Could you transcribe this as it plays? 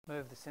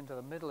move this into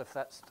the middle if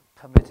that's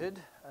permitted,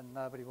 and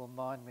nobody will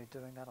mind me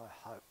doing that,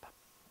 I hope.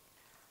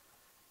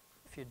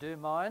 If you do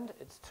mind,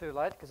 it's too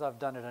late because I've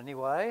done it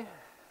anyway,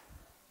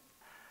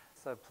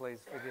 so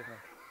please forgive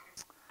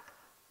me.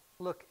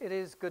 Look, it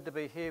is good to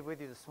be here with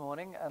you this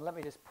morning, and let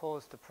me just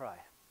pause to pray.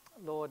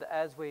 Lord,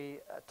 as we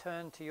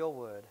turn to your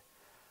word,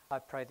 I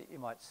pray that you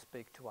might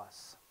speak to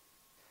us.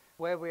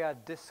 Where we are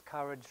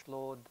discouraged,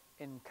 Lord,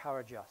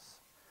 encourage us.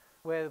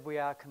 Where we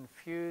are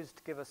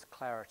confused, give us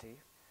clarity.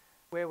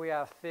 Where we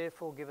are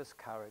fearful, give us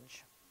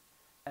courage.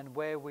 And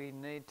where we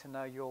need to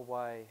know your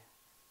way,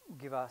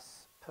 give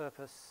us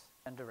purpose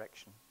and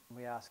direction.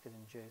 We ask it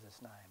in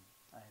Jesus' name.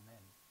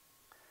 Amen.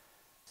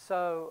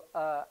 So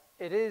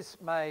it is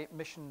May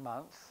Mission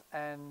Month,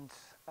 and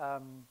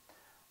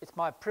it's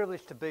my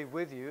privilege to be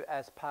with you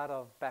as part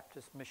of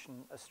Baptist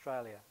Mission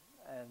Australia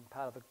and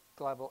part of the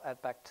Global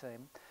Outback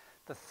team.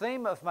 The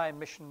theme of May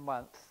Mission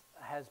Month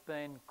has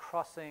been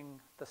crossing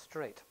the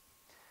street.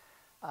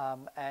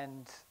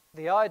 And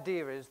the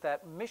idea is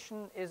that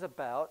mission is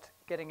about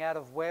getting out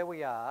of where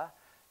we are,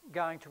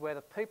 going to where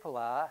the people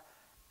are,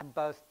 and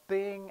both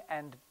being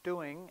and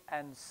doing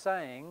and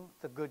saying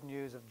the good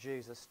news of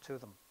Jesus to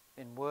them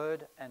in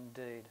word and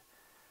deed.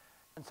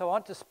 And so I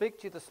want to speak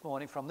to you this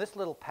morning from this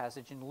little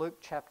passage in Luke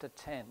chapter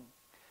 10.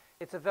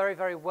 It's a very,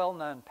 very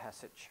well-known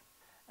passage.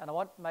 And I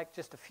want to make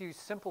just a few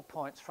simple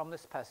points from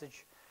this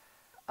passage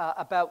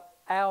about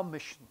our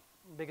mission.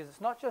 Because it's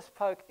not just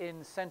folk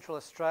in Central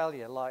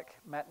Australia like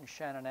Matt and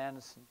Shannon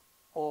Anderson,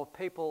 or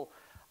people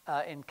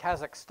in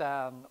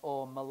Kazakhstan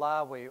or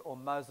Malawi or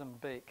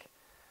Mozambique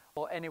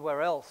or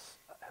anywhere else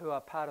who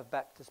are part of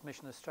Baptist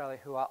Mission Australia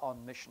who are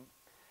on mission.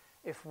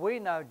 If we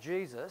know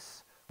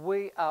Jesus,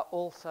 we are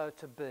also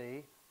to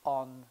be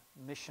on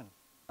mission.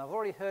 I've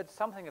already heard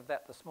something of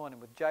that this morning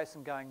with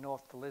Jason going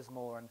north to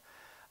Lismore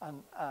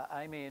and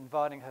Amy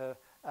inviting her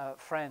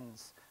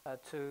friends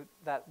to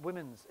that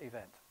women's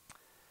event.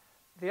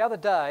 The other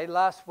day,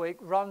 last week,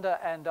 Rhonda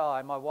and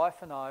I, my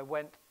wife and I,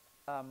 went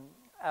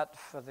out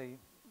for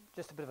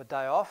just a bit of a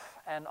day off,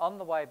 and on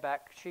the way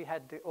back,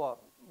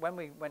 when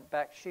we went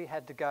back, she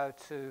had to go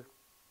to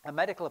a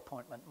medical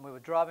appointment, and we were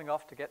driving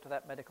off to get to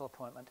that medical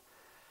appointment,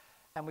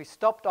 and we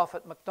stopped off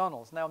at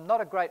McDonald's. Now, I'm not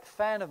a great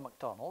fan of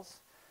McDonald's,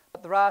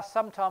 but there are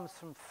sometimes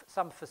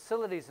some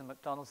facilities in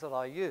McDonald's that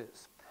I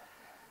use.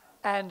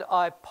 And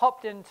I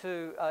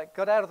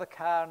got out of the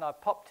car and I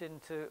popped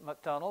into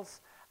McDonald's.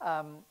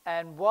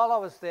 And while I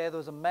was there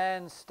was a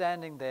man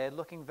standing there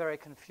looking very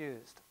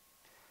confused.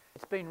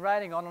 It's been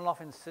raining on and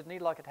off in Sydney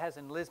like it has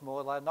in Lismore,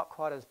 although not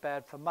quite as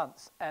bad for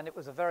months. And it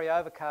was a very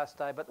overcast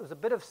day, but there was a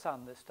bit of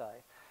sun this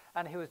day.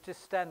 And he was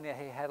just standing there.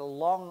 He had a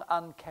long,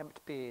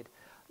 unkempt beard,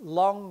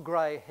 long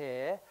grey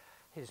hair.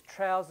 His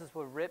trousers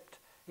were ripped.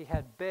 He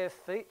had bare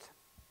feet.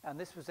 And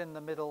this was in the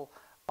middle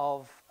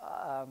of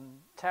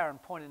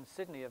Tarrant Point in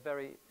Sydney, a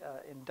very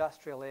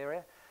industrial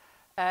area.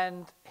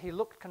 And he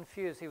looked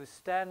confused. He was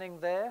standing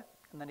there,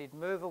 and then he'd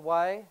move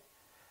away,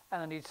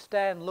 and then he'd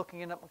stand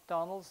looking in at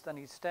McDonald's, then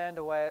he'd stand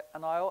away.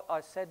 And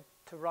I said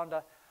to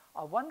Rhonda,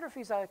 I wonder if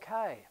he's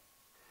okay.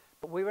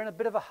 But we were in a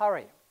bit of a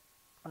hurry.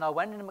 And I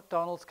went into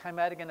McDonald's, came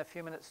out again a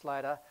few minutes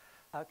later,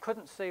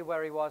 couldn't see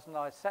where he was, and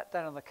I sat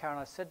down in the car and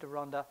I said to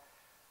Rhonda,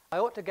 I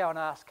ought to go and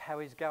ask how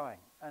he's going.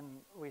 And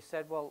we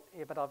said, well,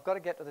 yeah, but I've got to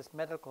get to this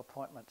medical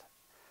appointment.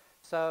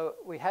 So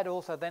we had to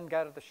also then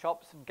go to the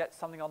shops and get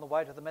something on the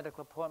way to the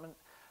medical appointment.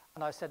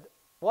 And I said,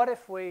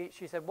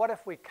 she said, what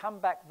if we come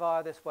back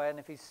via this way, and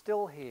if he's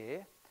still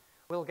here,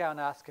 we'll go and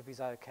ask if he's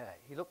okay.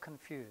 He looked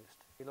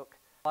confused. He looked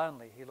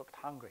lonely. He looked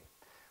hungry.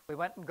 We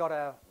went and got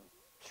our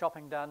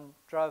shopping done,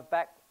 drove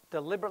back,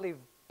 deliberately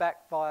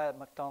back via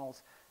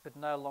McDonald's, could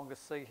no longer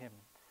see him,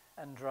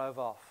 and drove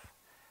off.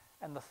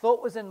 And the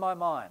thought was in my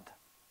mind,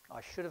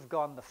 I should have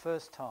gone the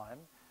first time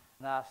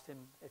and asked him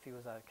if he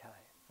was okay.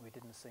 We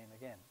didn't see him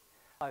again.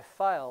 I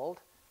failed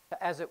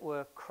to, as it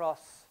were,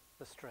 cross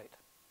the street.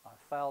 I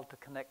failed to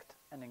connect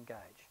and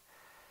engage.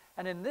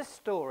 And in this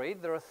story,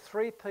 there are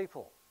three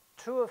people,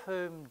 two of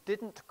whom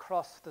didn't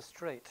cross the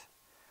street,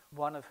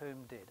 one of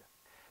whom did.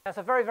 Now, it's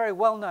a very, very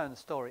well-known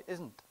story,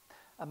 isn't it?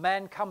 A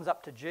man comes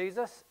up to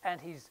Jesus and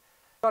he's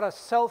got a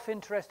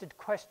self-interested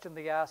question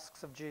that he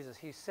asks of Jesus.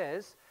 He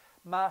says,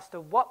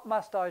 Master, what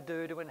must I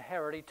do to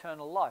inherit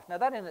eternal life? Now,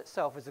 that in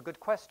itself is a good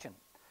question.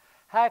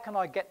 How can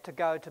I get to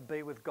go to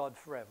be with God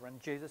forever?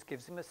 And Jesus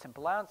gives him a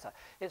simple answer.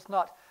 It's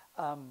not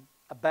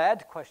a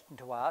bad question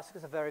to ask.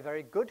 It's a very,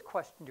 very good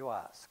question to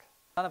ask.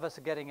 None of us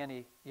are getting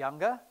any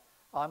younger.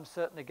 I'm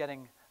certainly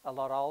getting a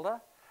lot older.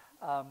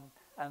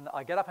 And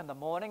I get up in the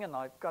morning and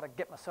I've got to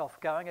get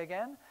myself going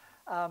again.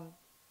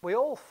 We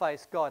all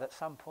face God at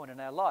some point in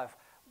our life.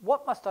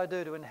 What must I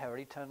do to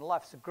inherit eternal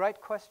life? It's a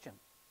great question.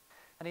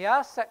 And he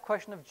asks that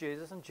question of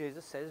Jesus, and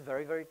Jesus says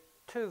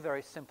two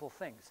very simple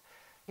things.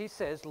 He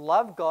says,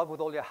 love God with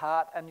all your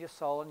heart and your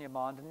soul and your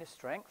mind and your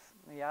strength.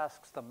 And he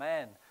asks the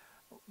man,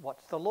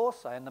 what's the law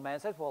say? And the man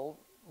says, well,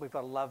 we've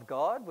got to love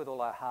God with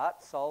all our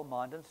heart, soul,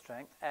 mind and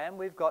strength, and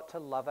we've got to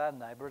love our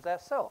neighbour as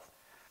ourselves.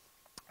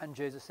 And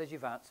Jesus says,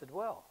 you've answered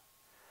well.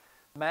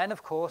 Man,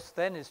 of course,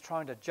 then is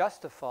trying to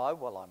justify,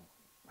 well,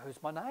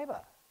 who's my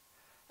neighbour?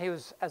 He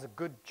was, as a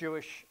good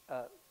Jewish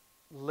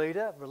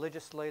leader,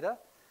 religious leader,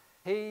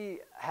 he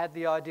had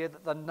the idea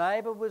that the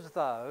neighbour was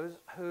those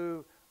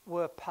who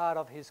were part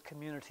of his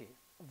community,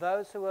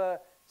 those who were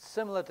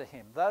similar to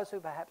him, those who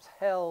perhaps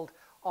held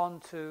on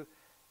to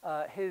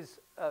his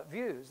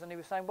views. And he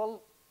was saying,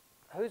 well,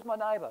 who's my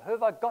neighbour? Who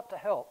have I got to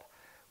help?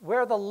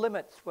 Where are the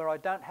limits where I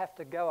don't have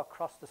to go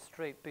across the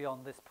street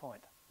beyond this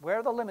point? Where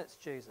are the limits,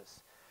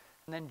 Jesus?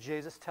 And then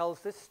Jesus tells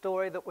this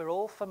story that we're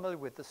all familiar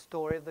with, the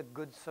story of the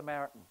Good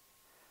Samaritan.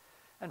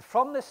 And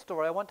from this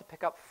story, I want to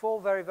pick up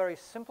 4 very, very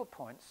simple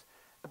points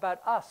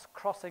about us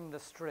crossing the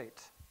street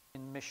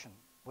in mission,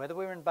 whether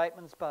we're in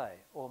Bateman's Bay,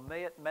 or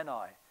me at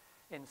Menai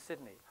in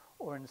Sydney,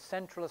 or in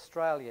Central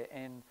Australia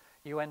in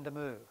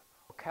Yuendamu,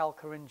 or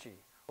Kalkarinji,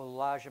 or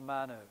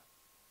Lajamanu,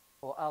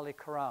 or Ali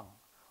Karang,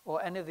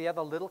 or any of the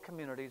other little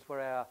communities where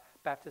our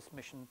Baptist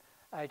mission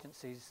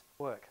agencies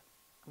work.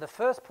 The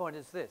first point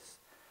is this,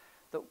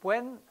 that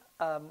when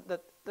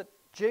that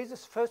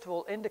Jesus first of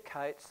all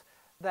indicates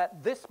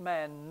that this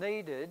man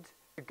needed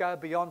to go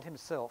beyond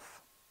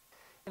himself.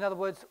 In other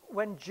words,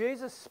 when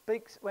Jesus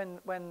speaks, when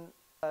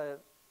the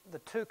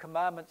 2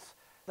 commandments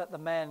that the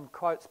man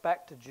quotes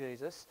back to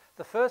Jesus,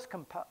 the first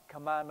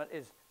commandment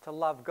is to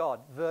love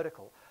God,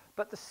 vertical.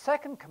 But the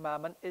second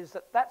commandment is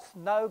that that's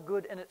no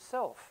good in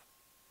itself.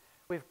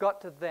 We've got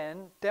to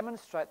then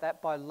demonstrate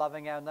that by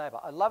loving our neighbour.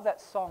 I love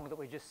that song that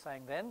we just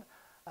sang then.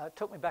 It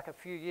took me back a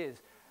few years.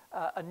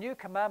 A new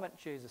commandment,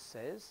 Jesus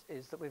says,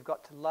 is that we've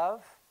got to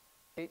love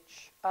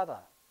each other,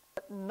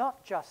 but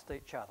not just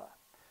each other.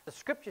 The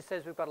scripture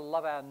says we've got to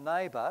love our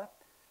neighbour,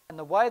 and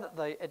the way that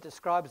it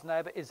describes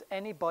neighbour is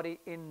anybody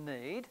in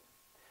need.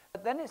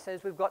 But then it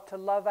says we've got to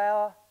love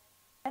our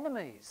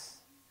enemies,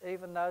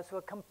 even those who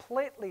are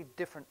completely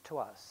different to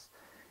us.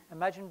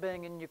 Imagine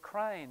being in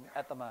Ukraine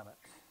at the moment,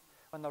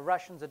 when the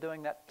Russians are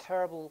doing that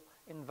terrible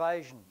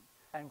invasion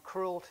and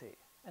cruelty,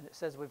 and it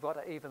says we've got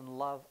to even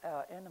love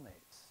our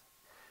enemies.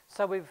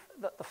 So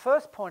the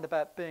first point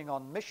about being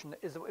on mission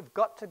is that we've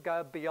got to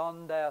go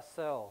beyond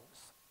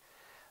ourselves.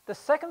 The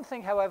second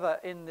thing, however,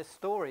 in this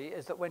story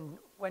is that when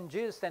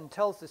Jesus then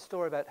tells this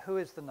story about who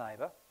is the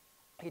neighbour,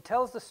 he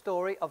tells the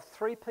story of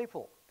 3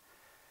 people.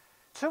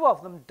 2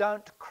 of them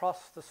don't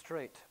cross the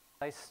street.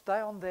 They stay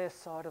on their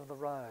side of the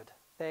road.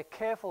 They're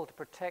careful to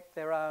protect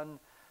their own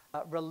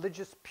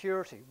religious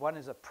purity. One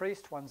is a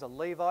priest, one's a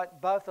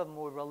Levite. Both of them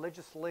were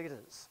religious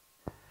leaders.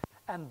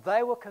 And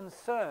they were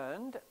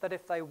concerned that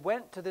if they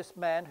went to this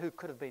man who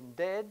could have been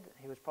dead,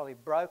 he was probably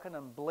broken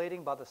and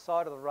bleeding by the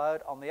side of the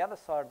road, on the other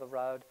side of the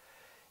road,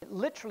 it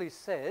literally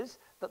says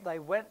that they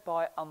went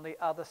by on the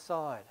other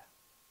side.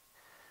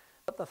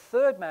 But the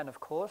third man, of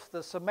course,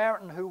 the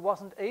Samaritan who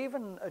wasn't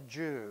even a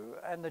Jew,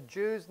 and the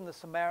Jews and the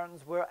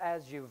Samaritans were,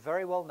 as you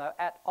very well know,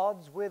 at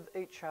odds with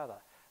each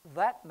other.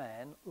 That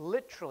man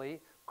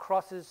literally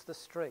crosses the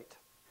street.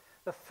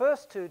 The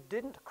first 2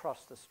 didn't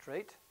cross the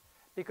street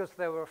because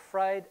they were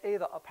afraid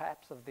either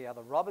perhaps of the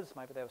other robbers,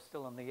 maybe they were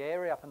still in the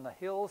area up in the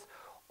hills,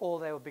 or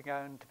they were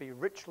going to be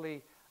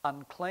ritually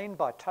unclean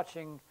by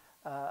touching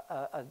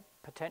a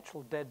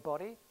potential dead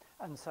body,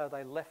 and so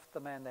they left the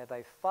man there.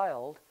 They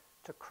failed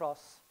to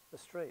cross the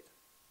street.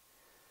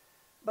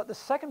 But the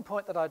second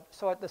point that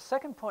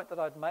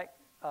I'd make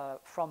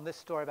from this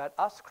story about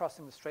us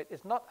crossing the street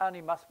is not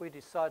only must we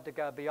decide to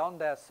go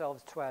beyond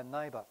ourselves to our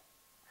neighbour,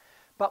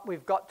 but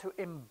we've got to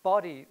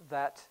embody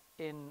that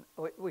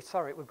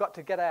we've got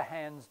to get our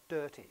hands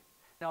dirty.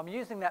 Now, I'm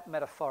using that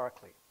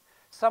metaphorically.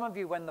 Some of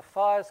you, when the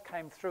fires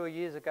came through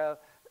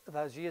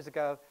those years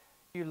ago,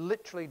 you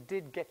literally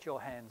did get your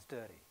hands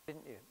dirty,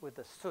 didn't you? With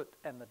the soot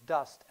and the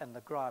dust and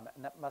the grime,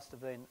 and that must have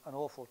been an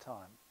awful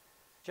time.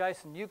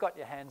 Jason, you got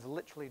your hands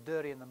literally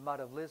dirty in the mud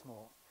of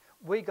Lismore.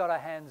 We got our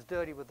hands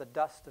dirty with the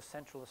dust of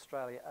Central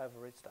Australia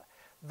over Easter.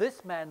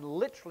 This man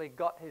literally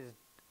got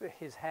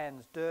his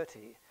hands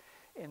dirty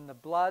in the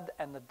blood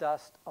and the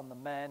dust on the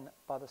man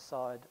by the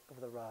side of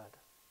the road.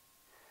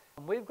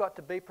 And we've got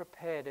to be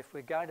prepared, if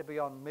we're going to be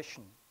on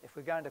mission, if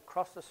we're going to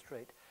cross the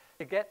street,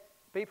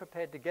 be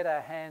prepared to get our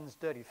hands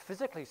dirty,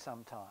 physically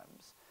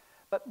sometimes,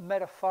 but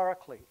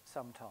metaphorically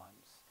sometimes.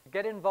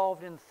 Get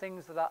involved in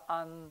things that are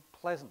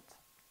unpleasant.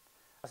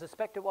 I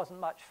suspect it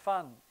wasn't much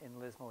fun in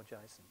Lismore,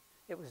 Jason.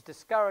 It was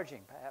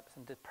discouraging, perhaps,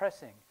 and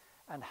depressing,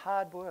 and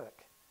hard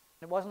work.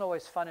 It wasn't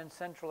always fun in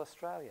Central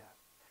Australia.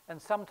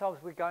 And sometimes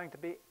we're going to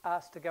be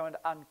asked to go into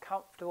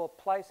uncomfortable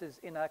places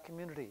in our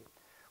community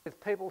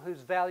with people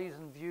whose values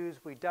and views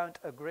we don't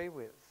agree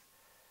with.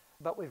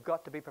 But we've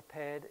got to be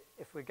prepared,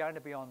 if we're going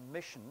to be on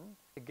mission,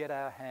 to get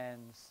our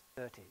hands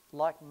dirty.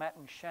 Like Matt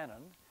and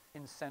Shannon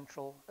in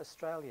Central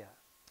Australia,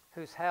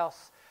 whose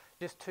house,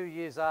 just 2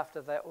 years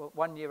after that, or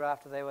 1 year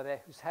after they were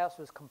there, whose house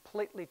was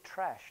completely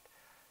trashed,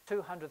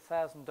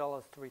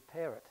 $200,000 to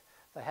repair it.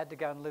 They had to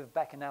go and live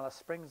back in Alice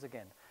Springs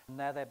again. And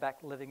now they're back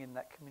living in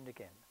that community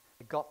again.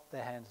 They got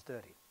their hands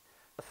dirty.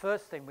 The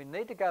first thing, we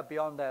need to go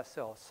beyond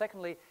ourselves.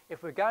 Secondly,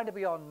 if we're going to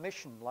be on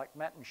mission, like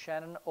Matt and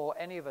Shannon or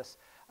any of us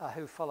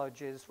who follow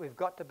Jesus, we've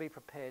got to be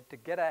prepared to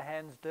get our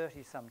hands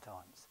dirty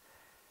sometimes,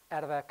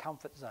 out of our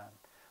comfort zone.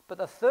 But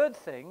the third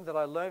thing that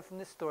I learned from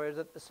this story is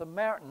that the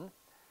Samaritan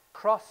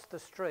crossed the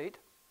street,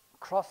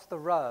 crossed the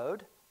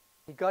road,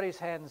 he got his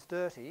hands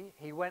dirty,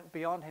 he went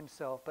beyond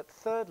himself. But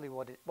thirdly,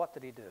 what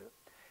did he do?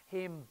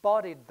 He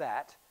embodied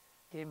that.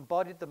 He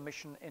embodied the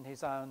mission in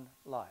his own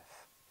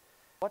life.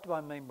 What do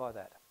I mean by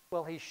that?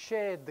 Well, he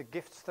shared the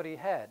gifts that he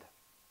had.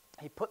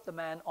 He put the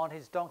man on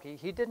his donkey.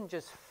 He didn't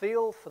just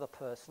feel for the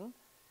person,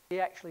 he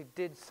actually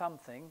did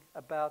something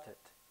about it.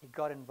 He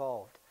got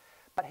involved.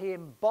 But he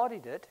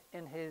embodied it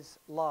in his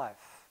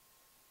life.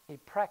 He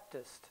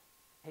practiced.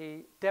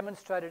 He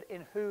demonstrated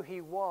in who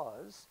he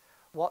was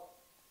what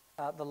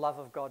the love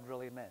of God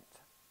really meant.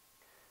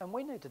 And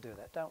we need to do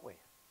that, don't we?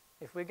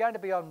 If we're going to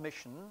be on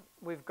mission,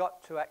 we've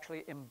got to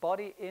actually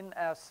embody in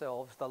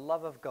ourselves the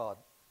love of God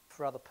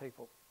for other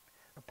people.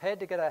 Prepared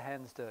to get our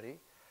hands dirty,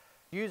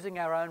 using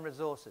our own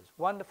resources.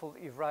 Wonderful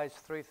that you've raised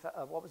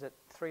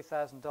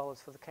 $3,000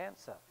 for the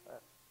cancer.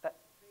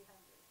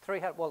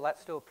 $300. Well, that's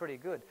still pretty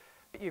good.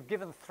 But you've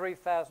given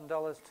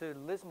 $3,000 to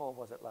Lismore,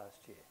 was it,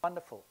 last year?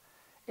 Wonderful.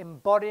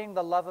 Embodying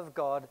the love of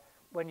God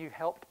when you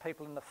helped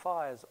people in the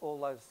fires all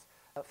those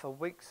for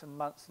weeks and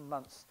months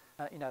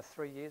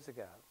 3 years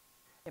ago.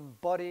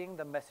 Embodying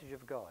the message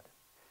of God.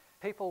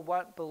 People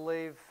won't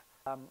believe.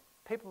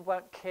 People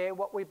won't care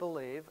what we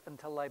believe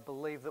until they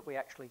believe that we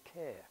actually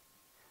care.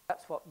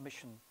 That's what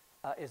mission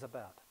is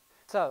about.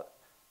 So,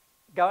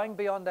 going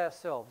beyond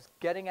ourselves,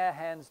 getting our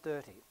hands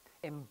dirty,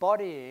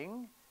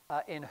 embodying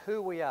in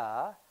who we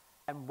are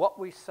and what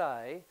we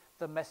say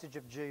the message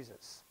of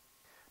Jesus.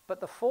 But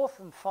the fourth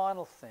and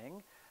final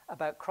thing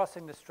about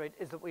crossing the street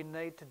is that we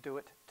need to do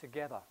it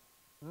together.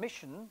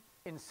 Mission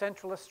in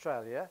Central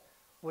Australia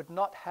would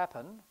not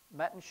happen,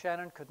 Matt and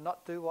Shannon could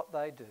not do what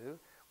they do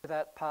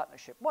without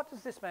partnership. What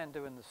does this man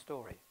do in the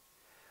story?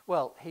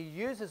 Well, he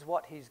uses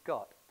what he's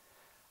got.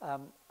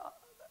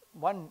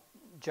 One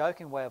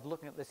joking way of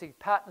looking at this, he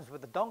partners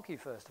with the donkey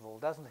first of all,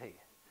 doesn't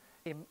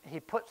he? He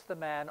puts the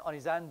man on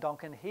his own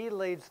donkey and he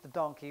leads the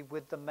donkey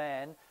with the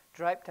man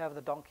draped over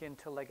the donkey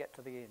until they get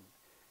to the inn.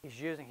 He's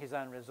using his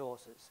own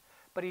resources.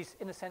 But he's,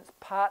 in a sense,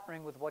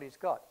 partnering with what he's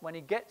got. When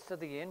he gets to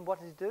the inn, what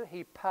does he do?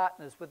 He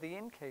partners with the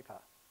innkeeper.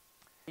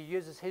 He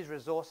uses his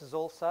resources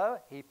also.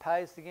 He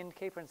pays the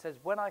innkeeper and says,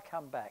 when I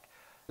come back,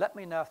 let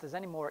me know if there's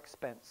any more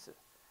expense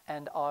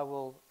and I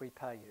will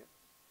repay you.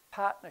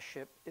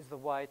 Partnership is the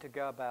way to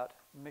go about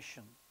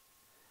mission.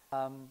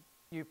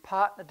 You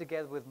partner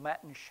together with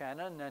Matt and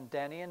Shannon and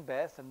Danny and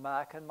Beth and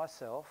Mark and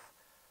myself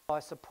by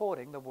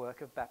supporting the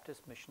work of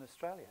Baptist Mission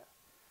Australia.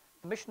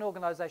 The mission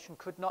organisation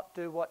could not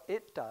do what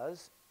it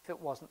does if it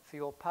wasn't for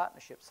your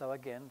partnership. So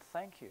again,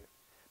 thank you.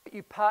 But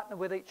you partner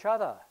with each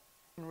other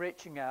in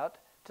reaching out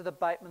to the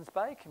Bateman's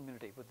Bay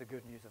community with the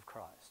good news of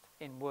Christ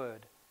in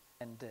word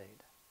and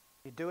deed.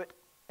 You do it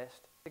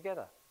best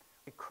together.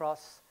 We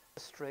cross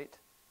the street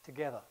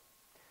together.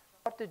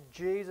 What did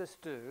Jesus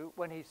do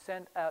when he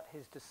sent out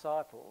his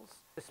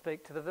disciples to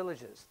speak to the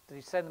villagers? Did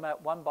he send them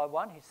out one by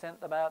one? He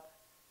sent them out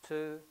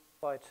two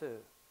by two.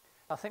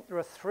 I think there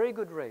are three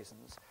good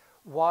reasons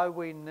why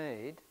we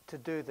need to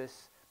do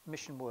this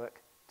mission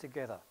work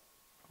together.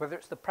 Whether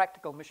it's the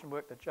practical mission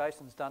work that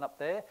Jason's done up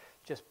there,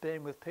 just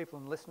being with people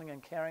and listening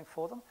and caring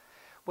for them,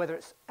 whether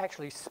it's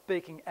actually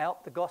speaking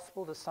out the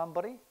gospel to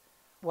somebody,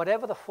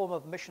 whatever the form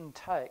of mission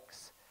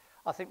takes,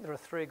 I think there are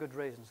three good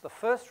reasons. The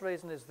first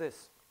reason is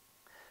this,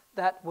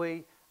 that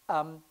we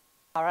are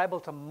able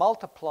to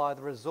multiply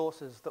the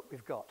resources that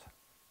we've got.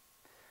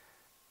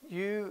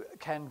 You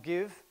can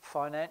give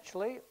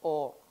financially,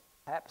 or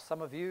perhaps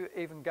some of you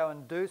even go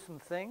and do some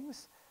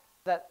things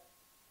that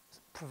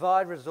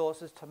provide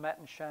resources to Matt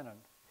and Shannon.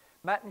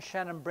 Matt and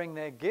Shannon bring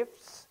their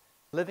gifts,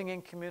 living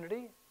in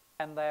community,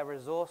 and they are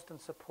resourced and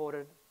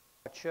supported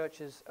by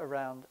churches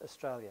around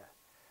Australia.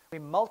 We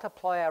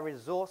multiply our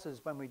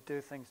resources when we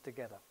do things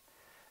together.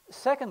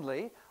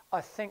 Secondly, I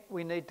think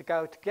we need to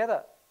go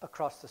together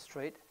across the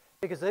street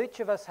because each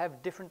of us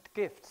have different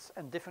gifts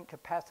and different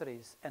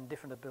capacities and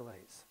different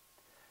abilities.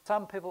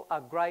 Some people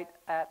are great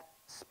at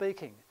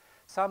speaking.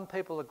 Some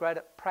people are great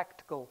at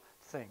practical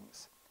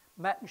things.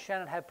 Matt and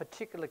Shannon have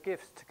particular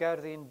gifts to go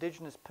to the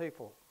Indigenous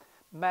people.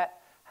 Matt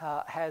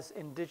has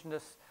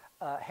Indigenous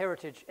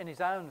heritage in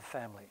his own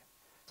family.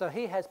 So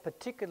he has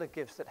particular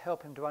gifts that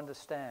help him to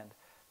understand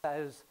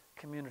those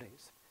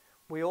communities.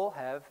 We all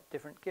have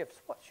different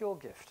gifts. What's your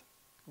gift?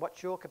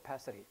 What's your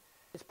capacity?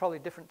 It's probably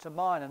different to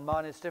mine and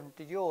mine is different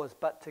to yours,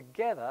 but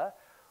together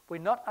we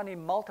not only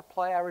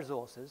multiply our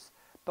resources,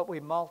 but we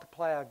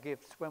multiply our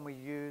gifts when we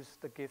use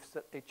the gifts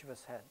that each of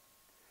us had.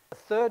 The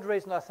third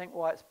reason I think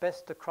why it's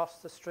best to cross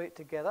the street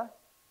together,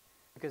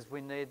 because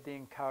we need the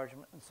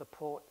encouragement and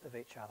support of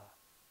each other.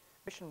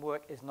 Mission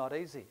work is not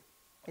easy.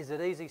 Is it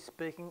easy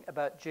speaking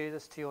about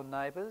Jesus to your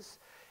neighbours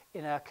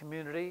in our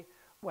community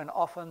when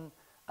often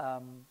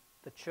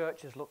the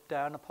church is looked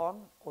down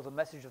upon, or the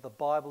message of the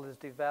Bible is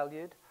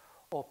devalued,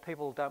 or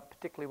people don't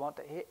particularly want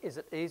to hear. Is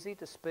it easy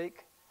to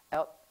speak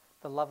out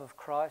the love of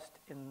Christ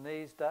in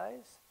these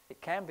days?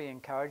 It can be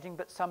encouraging,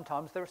 but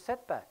sometimes there are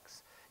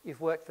setbacks.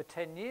 You've worked for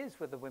 10 years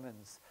with the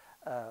women's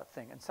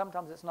thing, and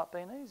sometimes it's not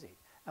been easy,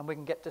 and we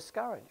can get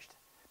discouraged.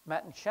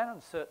 Matt and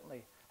Shannon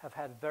certainly have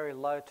had very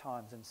low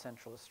times in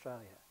Central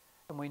Australia,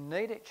 and we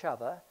need each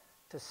other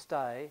to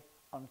stay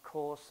on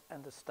course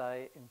and to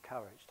stay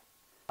encouraged.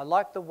 I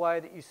like the way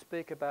that you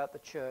speak about the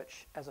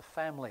church as a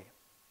family.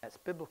 That's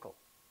biblical.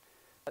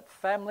 But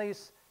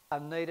families are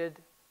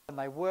needed, and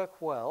they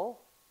work well,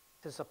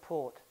 to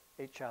support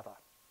each other.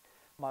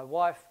 My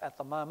wife at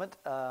the moment,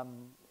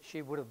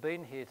 she would have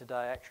been here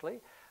today actually,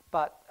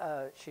 but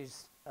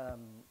she's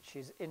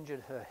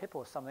injured her hip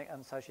or something,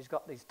 and so she's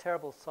got these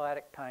terrible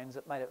sciatic pains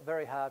that made it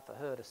very hard for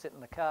her to sit in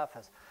the car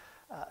for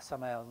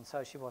some hours, and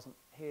so she wasn't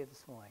here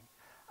this morning.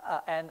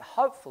 And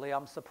hopefully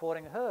I'm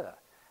supporting her,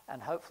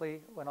 and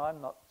hopefully when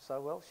I'm not so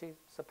well, she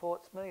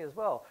supports me as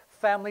well.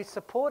 Families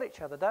support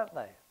each other, don't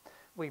they?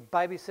 We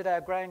babysit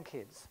our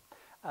grandkids.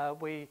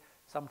 We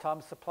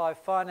sometimes supply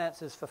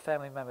finances for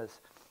family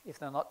members if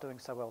they're not doing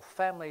so well.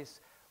 Families,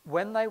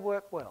 when they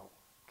work well,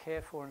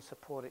 care for and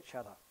support each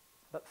other.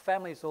 But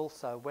families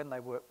also, when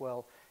they work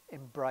well,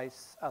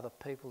 embrace other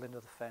people into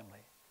the family.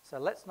 So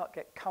let's not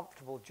get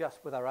comfortable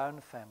just with our own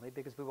family,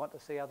 because we want to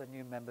see other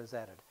new members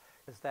added,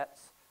 because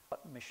that's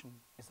what mission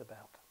is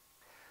about.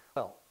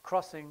 Well,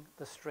 crossing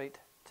the street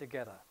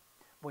together.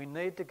 We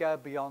need to go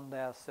beyond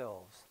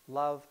ourselves,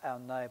 love our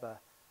neighbour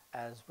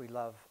as we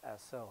love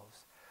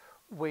ourselves.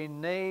 We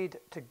need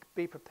to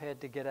be prepared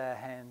to get our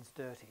hands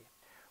dirty.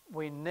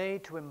 We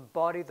need to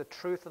embody the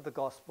truth of the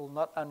gospel,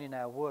 not only in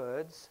our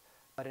words,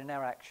 but in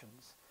our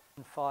actions.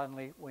 And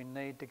finally, we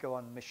need to go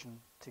on mission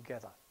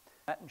together.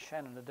 Matt and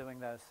Shannon are doing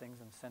those things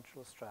in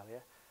Central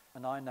Australia,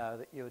 and I know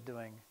that you're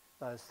doing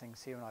those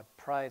things here, and I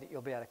pray that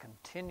you'll be able to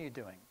continue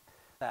doing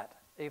that,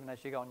 even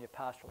as you go on your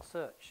pastoral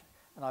search.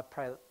 And I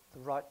pray that the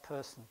right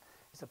person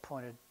is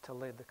appointed to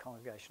lead the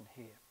congregation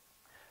here.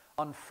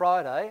 On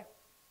Friday,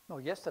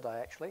 or yesterday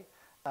actually,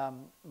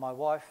 my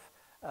wife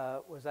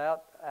was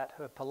out at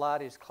her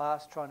Pilates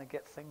class trying to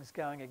get things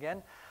going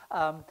again.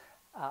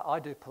 I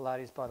do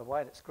Pilates, by the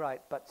way, and it's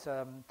great, but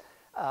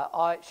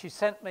she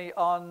sent me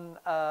on,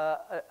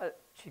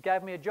 she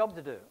gave me a job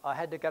to do. I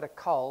had to go to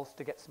Coles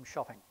to get some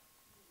shopping.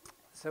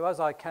 So as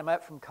I came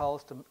out from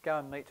Coles to go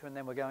and meet her, and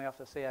then we're going off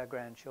to see our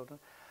grandchildren,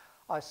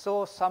 I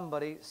saw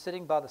somebody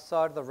sitting by the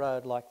side of the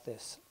road like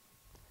this.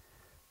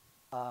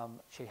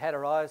 She had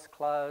her eyes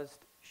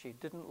closed. She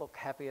didn't look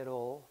happy at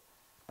all.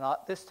 And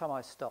this time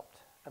I stopped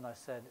and I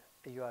said,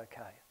 "Are you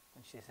okay?"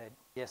 And she said,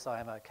 "Yes, I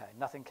am okay."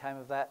 Nothing came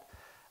of that.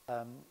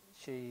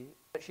 She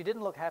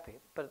didn't look happy.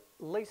 But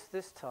at least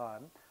this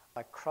time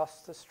I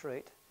crossed the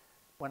street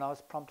when I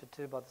was prompted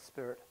to by the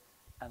Spirit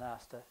and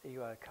asked her, "Are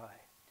you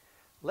okay?"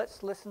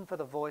 Let's listen for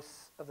the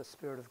voice of the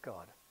Spirit of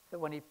God. That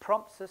when He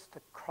prompts us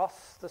to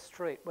cross the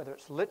street, whether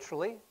it's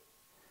literally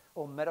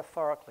or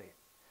metaphorically,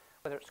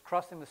 whether it's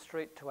crossing the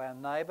street to our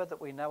neighbour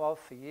that we know of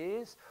for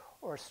years,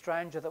 or a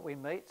stranger that we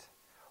meet,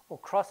 or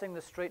crossing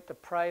the street to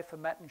pray for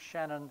Matt and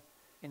Shannon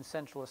in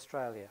Central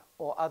Australia,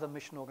 or other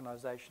mission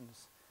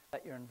organisations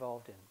that you're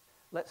involved in.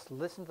 Let's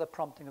listen to the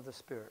prompting of the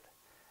Spirit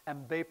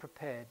and be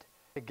prepared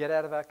to get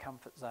out of our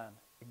comfort zone,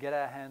 to get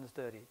our hands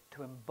dirty,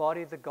 to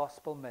embody the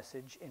gospel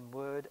message in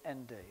word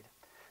and deed,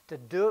 to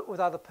do it with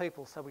other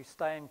people so we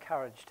stay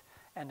encouraged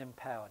and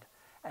empowered,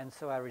 and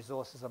so our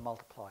resources are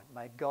multiplied.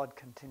 May God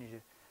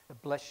continue to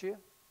bless you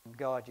and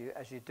guide you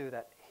as you do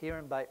that here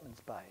in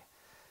Bateman's Bay,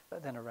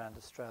 but then around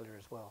Australia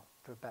as well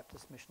through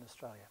Baptist Mission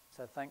Australia.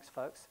 So thanks,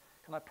 folks.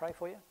 Can I pray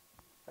for you?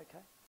 Okay.